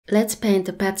Let's paint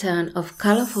a pattern of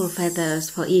colorful feathers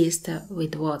for Easter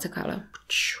with watercolor.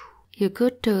 You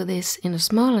could do this in a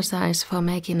smaller size for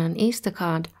making an Easter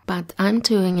card, but I'm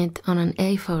doing it on an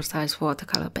A4 size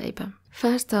watercolor paper.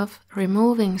 First off,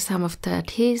 removing some of the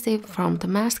adhesive from the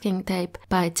masking tape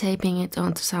by taping it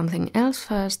onto something else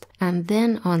first and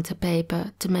then onto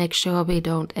paper to make sure we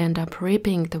don't end up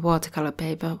ripping the watercolor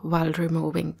paper while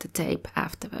removing the tape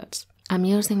afterwards. I'm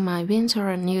using my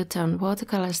Winsor Newton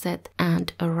watercolor set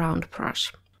and a round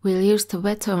brush. We'll use the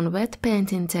wet on wet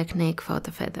painting technique for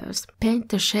the feathers. Paint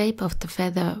the shape of the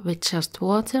feather with just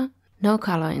water, no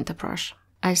color in the brush.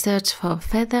 I search for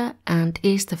feather and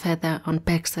Easter feather on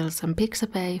Pexels and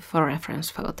Pixabay for reference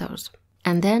photos.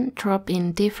 And then drop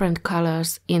in different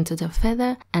colors into the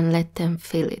feather and let them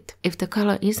fill it. If the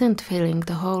color isn't filling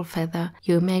the whole feather,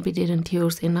 you maybe didn't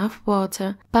use enough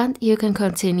water, but you can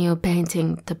continue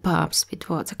painting the barbs with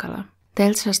watercolor.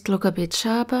 They'll just look a bit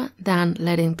sharper than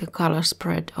letting the color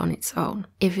spread on its own.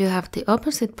 If you have the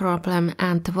opposite problem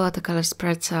and the watercolor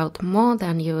spreads out more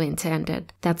than you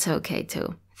intended, that's okay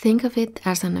too. Think of it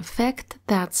as an effect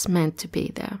that's meant to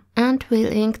be there. And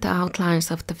we'll ink the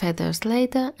outlines of the feathers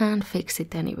later and fix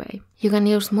it anyway. You can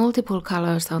use multiple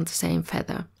colors on the same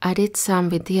feather. I did some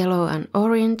with yellow and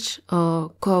orange,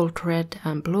 or cold red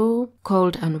and blue,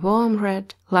 cold and warm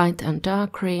red, light and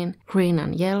dark green, green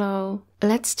and yellow.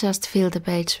 Let's just fill the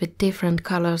page with different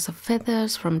colors of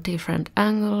feathers from different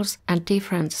angles and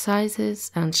different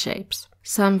sizes and shapes.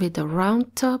 Some with a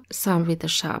round top, some with a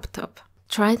sharp top.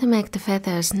 Try to make the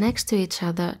feathers next to each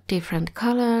other different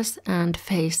colors and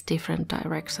face different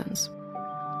directions.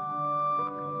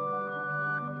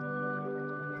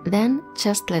 Then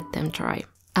just let them dry.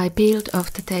 I peeled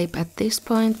off the tape at this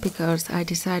point because I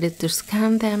decided to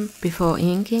scan them before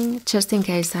inking, just in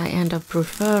case I end up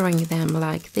preferring them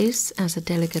like this as a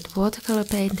delicate watercolor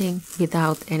painting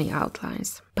without any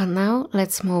outlines. But now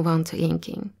let's move on to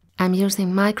inking. I'm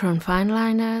using micron fine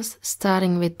liners,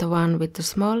 starting with the one with the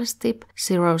smallest tip,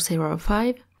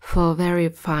 005, for very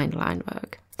fine line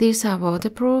work. These are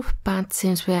waterproof, but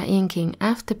since we are inking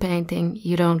after painting,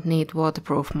 you don't need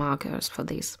waterproof markers for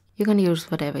this. You can use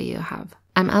whatever you have.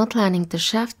 I'm outlining the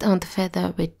shaft on the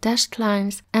feather with dashed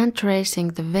lines and tracing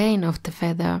the vein of the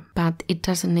feather, but it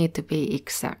doesn't need to be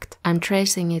exact. I'm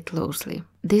tracing it loosely.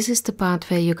 This is the part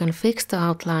where you can fix the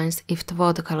outlines if the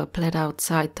watercolor bled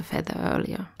outside the feather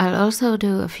earlier. I'll also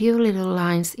do a few little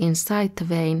lines inside the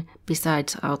vein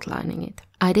besides outlining it.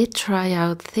 I did try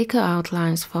out thicker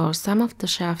outlines for some of the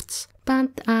shafts,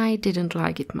 but I didn't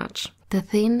like it much. The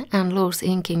thin and loose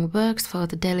inking works for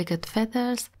the delicate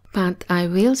feathers, but I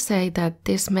will say that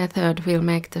this method will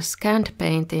make the scanned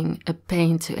painting a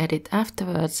pain to edit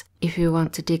afterwards if you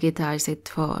want to digitize it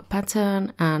for a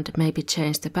pattern and maybe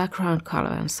change the background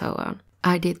color and so on.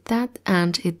 I did that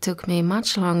and it took me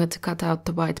much longer to cut out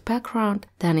the white background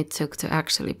than it took to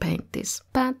actually paint this,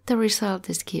 but the result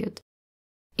is cute.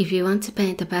 If you want to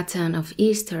paint a pattern of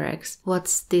Easter eggs,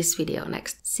 watch this video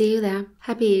next. See you there.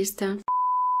 Happy Easter!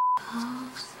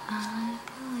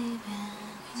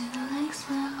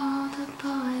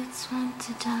 Went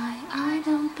to die. I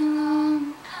don't belong.